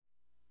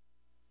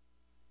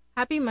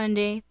Happy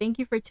Monday. Thank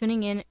you for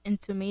tuning in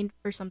into Made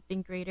for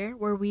Something Greater,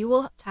 where we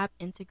will tap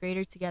into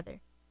greater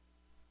together.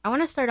 I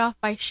want to start off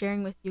by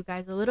sharing with you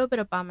guys a little bit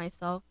about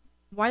myself,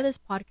 why this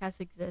podcast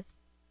exists,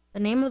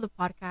 the name of the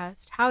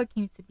podcast, how it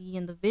came to be,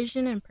 and the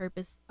vision and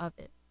purpose of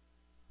it.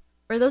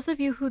 For those of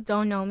you who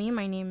don't know me,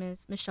 my name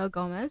is Michelle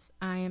Gomez.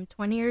 I am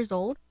 20 years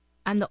old.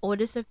 I'm the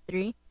oldest of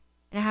three,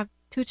 and I have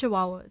two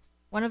chihuahuas.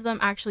 One of them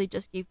actually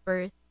just gave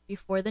birth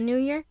before the new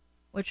year,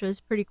 which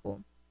was pretty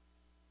cool.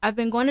 I've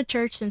been going to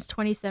church since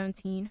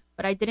 2017,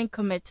 but I didn't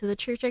commit to the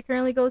church I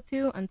currently go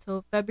to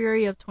until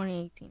February of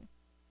 2018.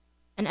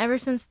 And ever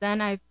since then,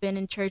 I've been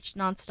in church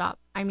nonstop.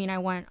 I mean, I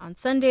went on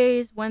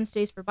Sundays,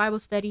 Wednesdays for Bible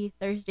study,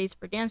 Thursdays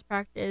for dance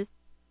practice,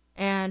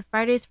 and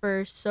Fridays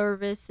for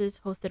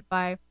services hosted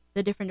by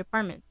the different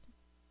departments.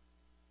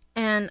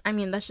 And I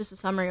mean, that's just a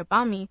summary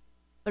about me.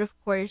 But of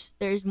course,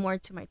 there's more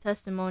to my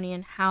testimony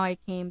and how I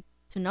came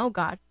to know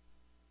God.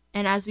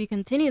 And as we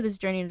continue this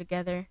journey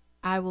together,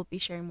 I will be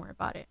sharing more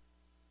about it.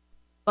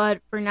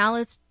 But for now,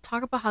 let's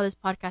talk about how this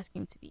podcast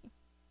came to be.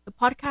 The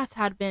podcast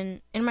had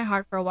been in my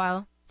heart for a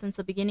while, since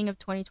the beginning of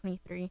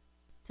 2023,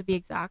 to be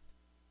exact.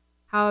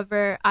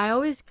 However, I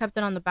always kept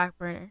it on the back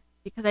burner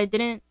because I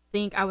didn't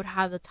think I would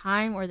have the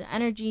time or the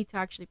energy to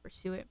actually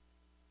pursue it.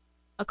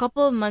 A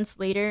couple of months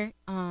later,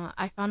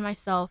 I found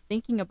myself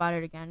thinking about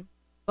it again.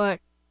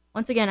 But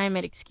once again, I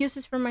made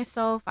excuses for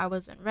myself. I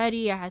wasn't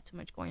ready. I had too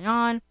much going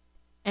on.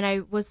 And I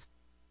was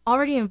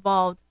already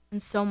involved in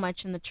so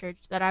much in the church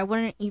that I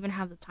wouldn't even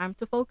have the time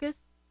to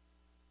focus.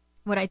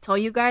 Would I tell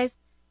you guys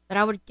that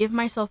I would give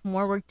myself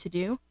more work to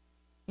do?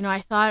 I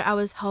thought I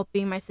was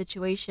helping my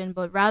situation,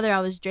 but rather I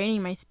was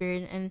draining my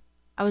spirit and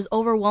I was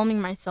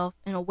overwhelming myself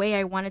in a way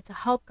I wanted to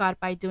help God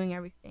by doing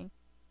everything.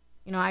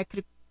 I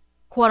could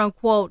quote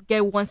unquote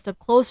get one step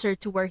closer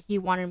to where He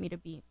wanted me to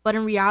be. But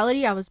in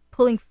reality, I was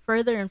pulling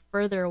further and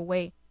further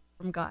away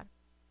from God.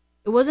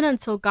 It wasn't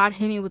until God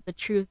hit me with the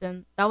truth,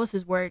 and that was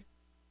His word.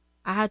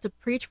 I had to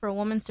preach for a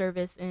women's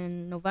service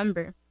in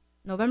November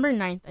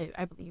 9th,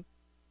 I believe.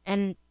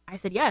 And I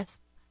said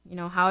yes.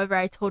 However,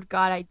 I told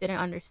God I didn't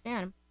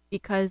understand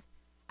because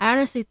I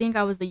honestly think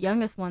I was the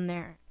youngest one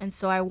there. And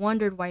so I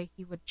wondered why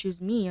He would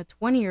choose me, a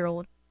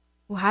 20-year-old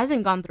who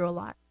hasn't gone through a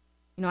lot.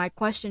 I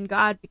questioned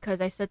God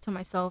because I said to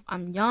myself,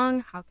 I'm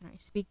young. How can I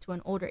speak to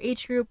an older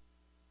age group?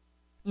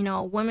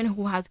 A woman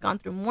who has gone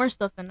through more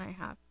stuff than I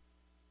have.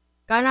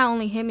 God not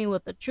only hit me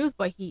with the truth,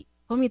 but He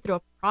put me through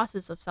a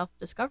process of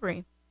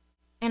self-discovery.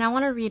 And I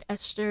want to read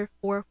Esther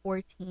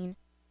 4:14.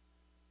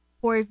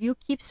 For if you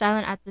keep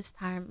silent at this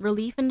time,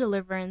 relief and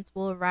deliverance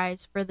will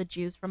arise for the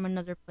Jews from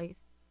another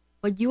place.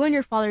 But you and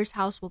your father's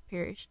house will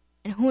perish.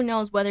 And who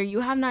knows whether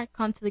you have not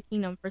come to the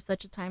kingdom for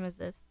such a time as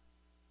this.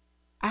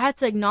 I had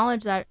to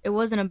acknowledge that it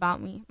wasn't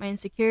about me, my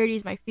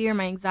insecurities, my fear,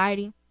 my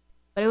anxiety,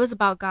 but it was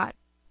about God.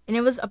 And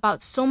it was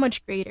about so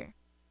much greater.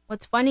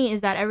 What's funny is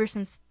that ever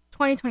since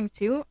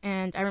 2022,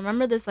 and I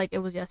remember this like it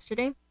was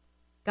yesterday,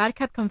 God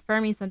kept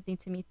confirming something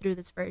to me through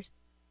this verse.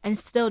 And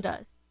still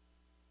does.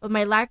 But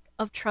my lack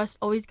of trust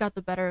always got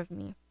the better of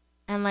me.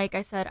 And like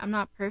I said, I'm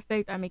not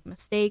perfect. I make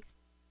mistakes.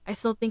 I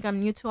still think I'm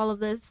new to all of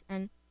this.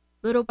 And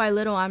little by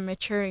little, I'm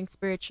maturing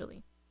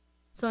spiritually.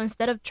 So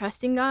instead of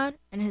trusting God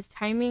and His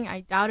timing,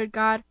 I doubted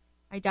God.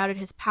 I doubted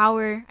His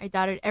power. I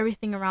doubted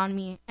everything around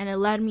me. And it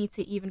led me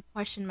to even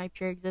question my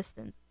pure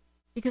existence.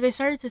 Because I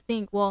started to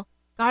think, well,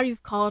 God,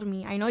 you've called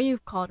me. I know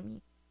you've called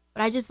me.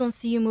 But I just don't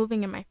see you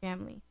moving in my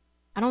family.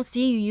 I don't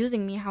see you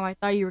using me how I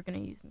thought you were going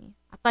to use me.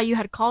 I thought you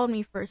had called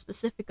me for a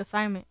specific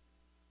assignment.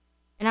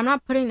 And I'm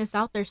not putting this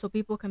out there so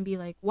people can be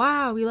like,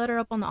 wow, we let her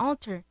up on the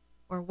altar.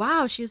 Or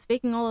wow, she was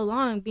faking all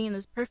along being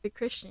this perfect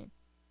Christian.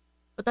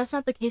 But that's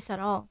not the case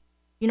at all.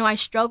 I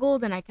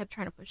struggled and I kept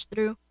trying to push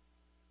through.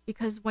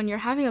 Because when you're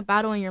having a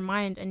battle in your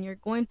mind and you're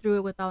going through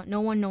it without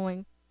no one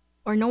knowing,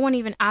 or no one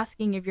even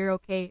asking if you're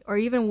okay, or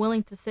even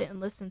willing to sit and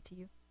listen to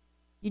you,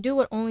 you do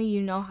what only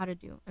you know how to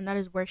do, and that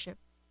is worship.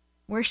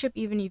 Worship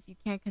even if you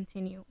can't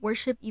continue.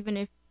 Worship even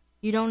if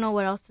you don't know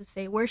what else to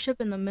say.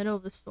 Worship in the middle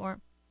of the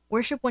storm.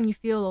 Worship when you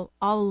feel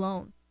all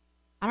alone.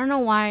 I don't know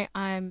why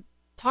I'm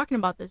talking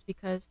about this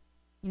because,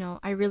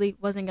 I really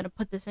wasn't going to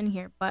put this in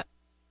here. But,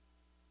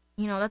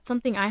 that's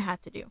something I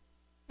had to do.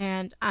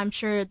 And I'm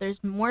sure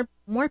there's more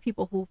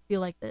people who feel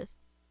like this.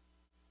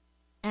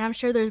 And I'm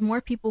sure there's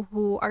more people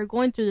who are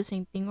going through the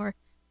same thing or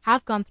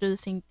have gone through the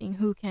same thing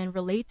who can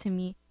relate to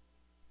me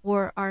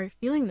or are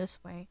feeling this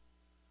way.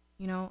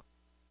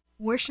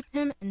 Worship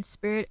Him in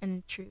spirit and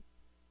in truth.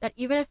 That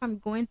even if I'm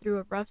going through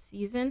a rough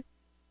season,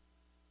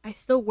 I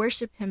still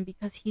worship Him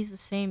because He's the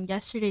same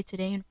yesterday,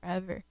 today, and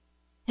forever.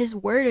 His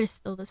word is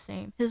still the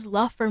same. His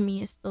love for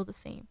me is still the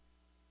same.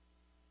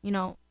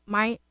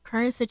 My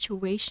current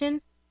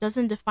situation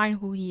doesn't define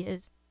who He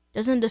is,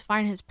 doesn't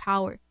define His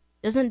power,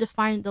 doesn't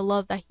define the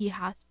love that He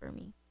has for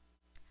me.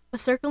 But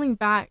circling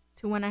back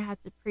to when I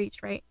had to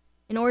preach, right?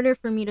 In order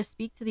for me to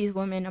speak to these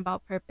women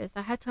about purpose,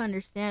 I had to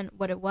understand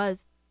what it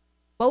was.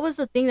 What was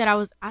the thing that I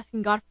was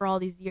asking God for all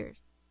these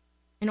years?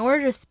 In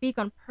order to speak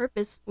on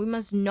purpose, we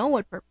must know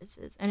what purpose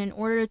is. And in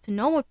order to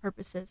know what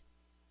purpose is,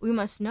 we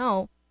must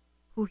know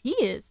who He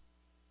is.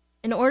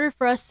 In order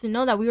for us to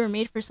know that we were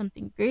made for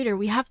something greater,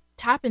 we have to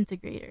tap into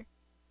greater.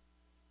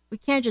 We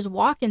can't just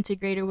walk into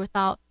greater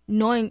without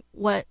knowing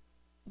what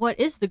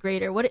is the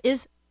greater.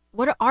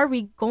 What are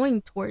we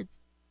going towards?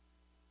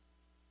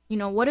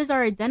 What is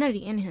our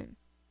identity in him?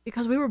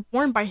 Because we were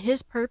born by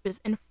his purpose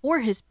and for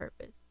his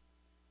purpose.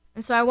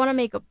 And so I want to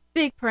make a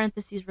big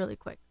parenthesis really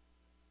quick.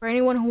 For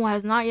anyone who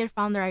has not yet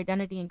found their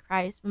identity in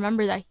Christ,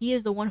 remember that he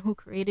is the one who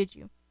created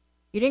you.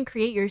 You didn't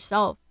create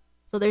yourself,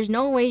 so there's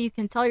no way you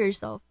can tell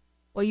yourself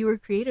what you were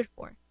created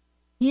for.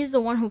 He is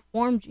the one who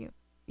formed you.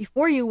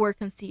 Before you were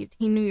conceived,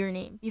 he knew your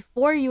name.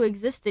 Before you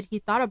existed, he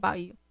thought about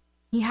you.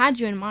 He had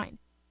you in mind.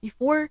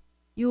 Before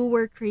you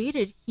were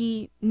created,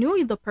 he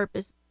knew the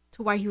purpose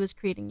to why he was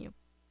creating you.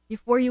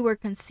 Before you were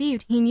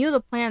conceived, he knew the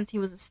plans he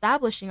was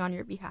establishing on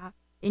your behalf,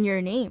 in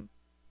your name.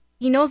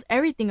 He knows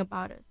everything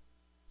about us.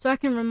 So I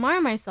can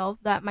remind myself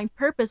that my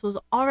purpose was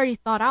already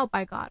thought out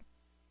by God.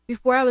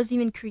 Before I was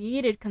even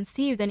created,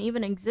 conceived, and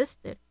even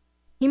existed,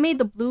 he made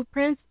the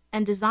blueprints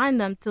and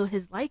designed them to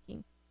his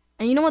liking.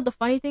 And you know what the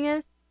funny thing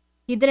is?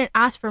 He didn't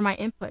ask for my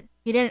input.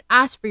 He didn't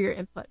ask for your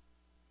input.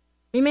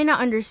 We may not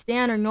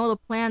understand or know the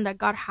plan that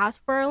God has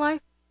for our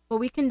life, but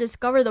we can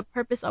discover the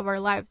purpose of our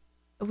lives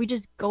if we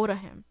just go to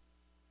him.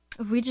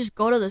 If we just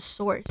go to the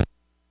source.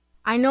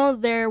 I know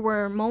there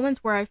were moments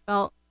where I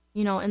felt,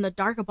 in the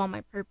dark about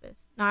my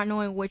purpose, not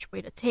knowing which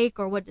way to take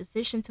or what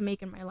decision to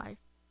make in my life.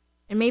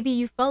 And maybe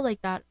you felt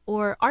like that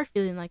or are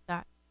feeling like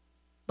that.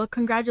 But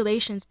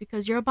congratulations,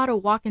 because you're about to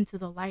walk into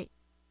the light.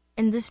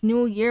 In this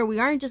new year, we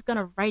aren't just going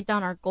to write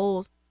down our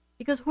goals,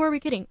 because who are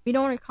we kidding? We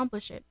don't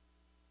accomplish it.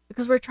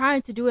 Because we're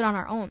trying to do it on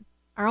our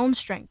own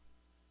strength.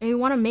 And we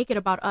want to make it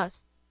about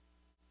us.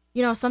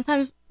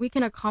 Sometimes we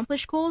can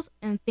accomplish goals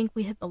and think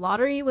we hit the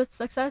lottery with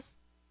success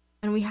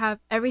and we have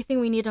everything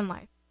we need in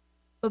life.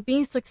 But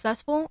being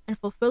successful and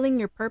fulfilling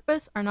your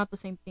purpose are not the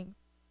same thing.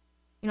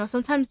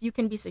 Sometimes you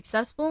can be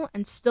successful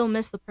and still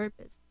miss the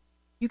purpose.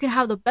 You can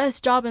have the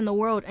best job in the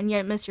world and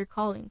yet miss your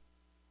calling.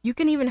 You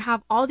can even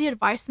have all the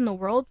advice in the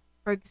world,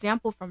 for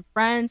example, from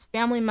friends,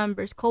 family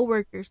members,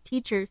 co-workers,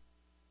 teachers,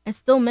 and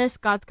still miss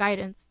God's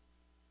guidance.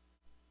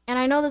 And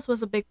I know this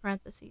was a big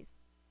parenthesis,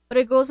 but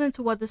it goes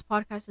into what this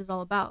podcast is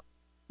all about.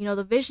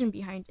 The vision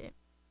behind it.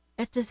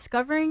 It's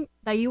discovering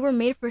that you were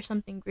made for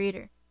something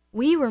greater.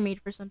 We were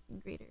made for something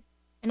greater.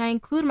 And I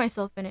include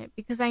myself in it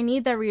because I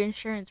need that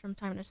reassurance from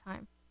time to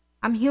time.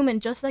 I'm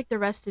human just like the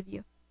rest of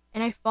you.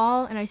 And I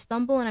fall and I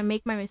stumble and I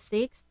make my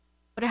mistakes.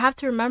 But I have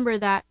to remember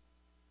that,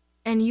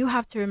 and you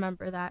have to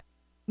remember that,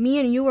 me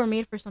and you were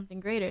made for something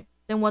greater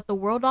than what the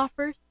world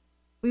offers.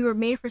 We were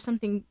made for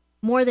something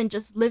more than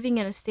just living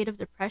in a state of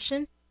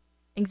depression,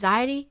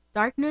 anxiety,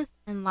 darkness,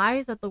 and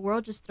lies that the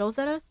world just throws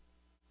at us.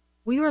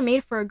 We were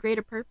made for a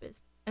greater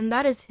purpose, and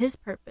that is his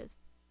purpose.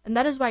 And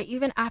that is why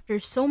even after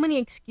so many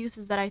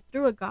excuses that I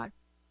threw at God,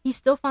 he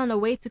still found a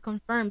way to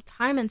confirm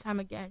time and time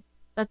again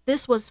that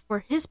this was for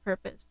his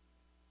purpose,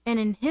 and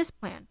in his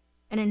plan,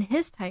 and in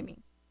his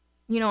timing.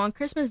 On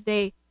Christmas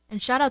Day,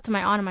 and shout out to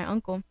my aunt and my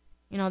uncle,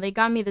 they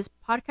got me this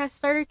podcast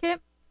starter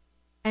kit,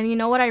 and you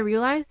know what I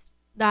realized?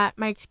 That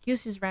my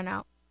excuses ran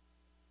out.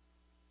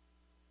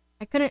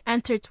 I couldn't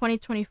enter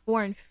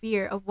 2024 in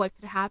fear of what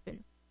could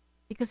happen,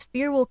 because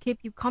fear will keep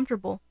you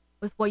comfortable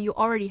with what you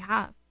already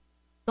have.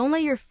 Don't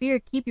let your fear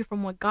keep you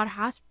from what God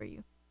has for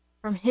you,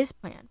 from his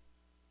plan.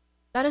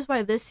 That is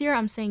why this year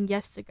I'm saying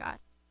yes to God.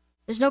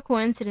 There's no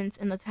coincidence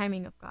in the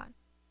timing of God.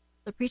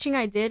 The preaching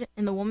I did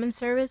in the women's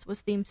service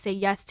was themed Say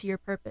Yes to Your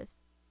Purpose.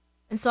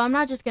 And so I'm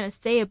not just going to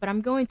say it, but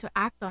I'm going to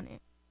act on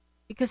it.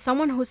 Because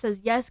someone who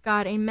says, yes,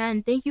 God,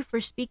 amen, thank you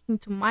for speaking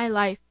to my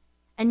life,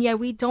 and yet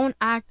we don't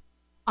act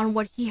on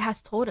what he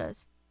has told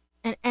us.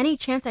 And any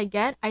chance I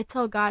get, I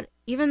tell God,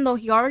 even though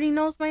he already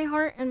knows my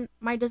heart and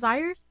my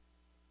desires,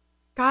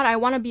 God, I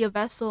want to be a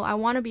vessel. I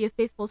want to be a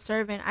faithful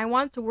servant. I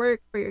want to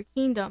work for your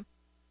kingdom.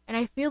 And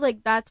I feel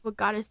like that's what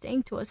God is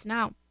saying to us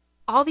now.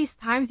 All these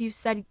times you've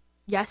said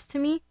yes to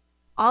me,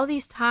 all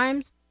these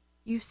times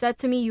you've said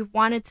to me you've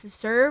wanted to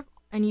serve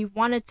and you've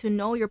wanted to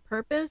know your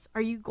purpose,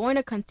 are you going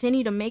to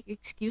continue to make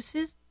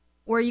excuses,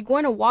 or are you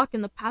going to walk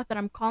in the path that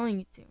I'm calling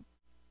you to?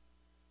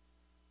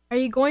 Are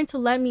you going to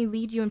let me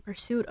lead you in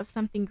pursuit of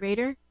something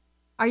greater?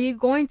 Are you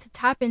going to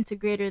tap into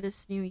greater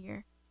this new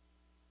year?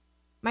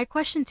 My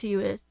question to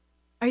you is,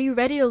 are you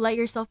ready to let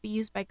yourself be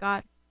used by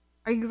God?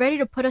 Are you ready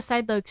to put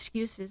aside the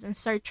excuses and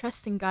start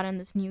trusting God in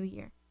this new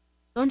year?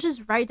 Don't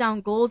just write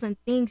down goals and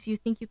things you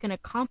think you can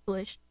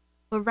accomplish,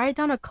 but write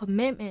down a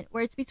commitment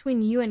where it's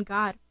between you and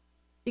God.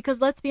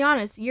 Because let's be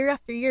honest, year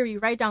after year we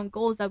write down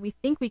goals that we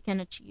think we can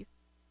achieve,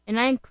 and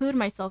I include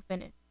myself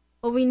in it,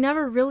 but we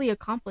never really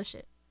accomplish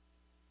it.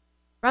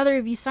 Rather,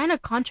 if you sign a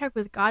contract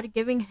with God,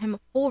 giving him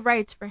full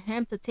rights for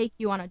him to take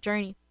you on a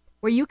journey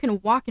where you can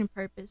walk in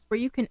purpose, where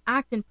you can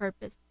act in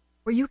purpose,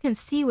 where you can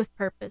see with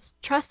purpose,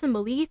 trust and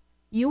believe,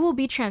 you will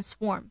be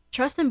transformed.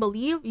 Trust and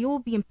believe, you will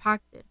be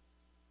impacted.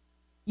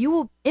 You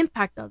will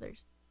impact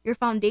others. Your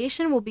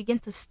foundation will begin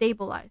to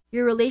stabilize.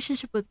 Your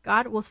relationship with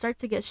God will start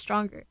to get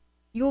stronger.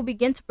 You will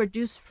begin to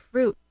produce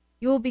fruit.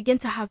 You will begin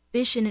to have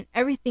vision in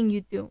everything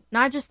you do,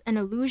 not just an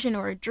illusion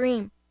or a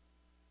dream.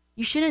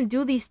 You shouldn't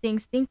do these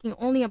things thinking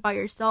only about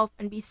yourself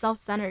and be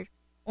self-centered,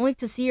 only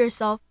to see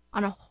yourself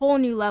on a whole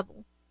new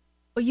level.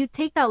 But you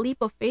take that leap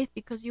of faith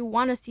because you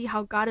want to see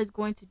how God is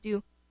going to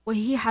do what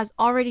He has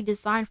already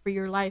designed for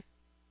your life.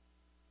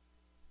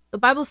 The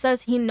Bible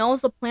says He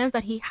knows the plans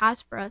that He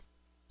has for us.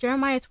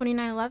 Jeremiah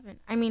 29:11.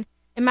 I mean,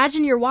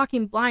 imagine you're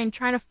walking blind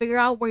trying to figure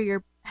out where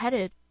you're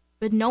headed,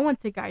 with no one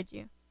to guide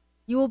you.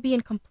 You will be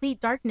in complete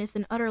darkness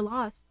and utter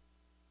loss.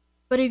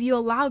 But if you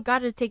allow God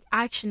to take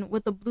action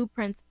with the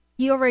blueprints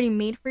He already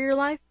made for your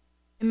life,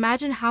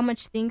 imagine how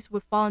much things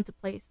would fall into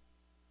place.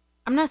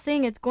 I'm not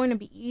saying it's going to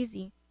be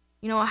easy.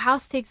 A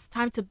house takes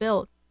time to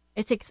build.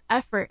 It takes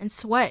effort and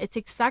sweat. It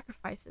takes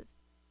sacrifices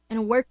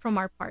and work from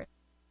our part.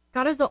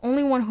 God is the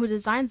only one who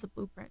designs the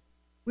blueprint.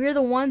 We are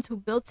the ones who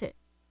built it.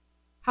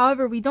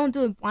 However, we don't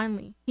do it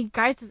blindly. He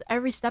guides us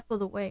every step of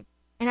the way.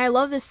 And I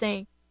love this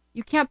saying,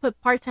 you can't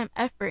put part-time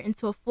effort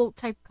into a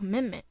full-time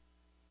commitment.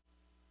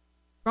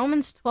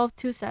 Romans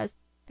 12:2 says,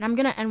 and I'm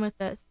going to end with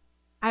this,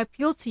 I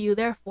appeal to you,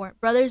 therefore,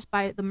 brothers,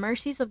 by the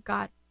mercies of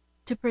God,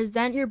 to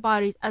present your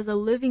bodies as a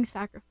living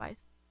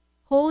sacrifice,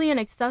 holy and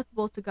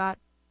acceptable to God,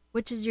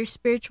 which is your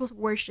spiritual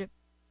worship.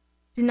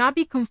 Do not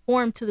be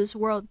conformed to this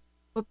world,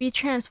 but be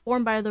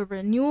transformed by the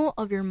renewal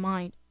of your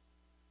mind.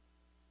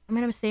 I'm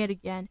going to say it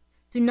again.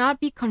 Do not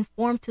be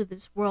conformed to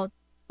this world,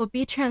 but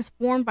be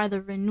transformed by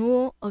the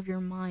renewal of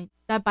your mind,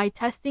 that by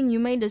testing you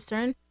may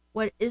discern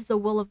what is the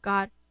will of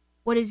God,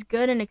 what is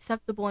good and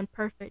acceptable and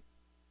perfect.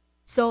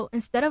 So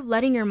instead of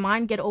letting your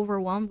mind get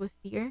overwhelmed with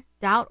fear,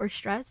 doubt, or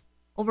stress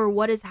over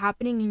what is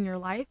happening in your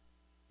life,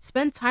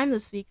 spend time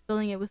this week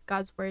filling it with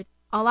God's Word.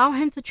 Allow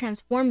Him to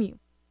transform you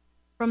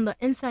from the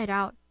inside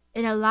out,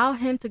 and allow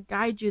Him to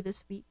guide you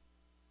this week,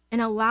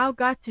 and allow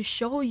God to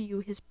show you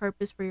His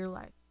purpose for your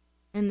life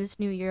in this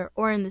new year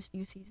or in this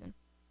new season.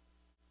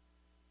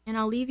 And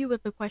I'll leave you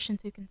with a question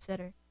to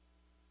consider.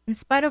 In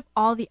spite of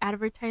all the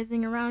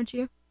advertising around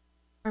you,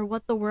 or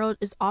what the world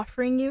is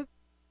offering you,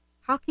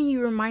 how can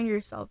you remind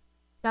yourself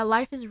that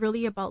life is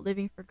really about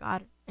living for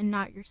God and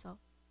not yourself?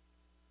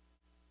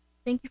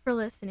 Thank you for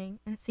listening,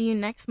 and see you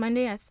next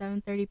Monday at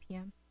 7:30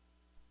 p.m.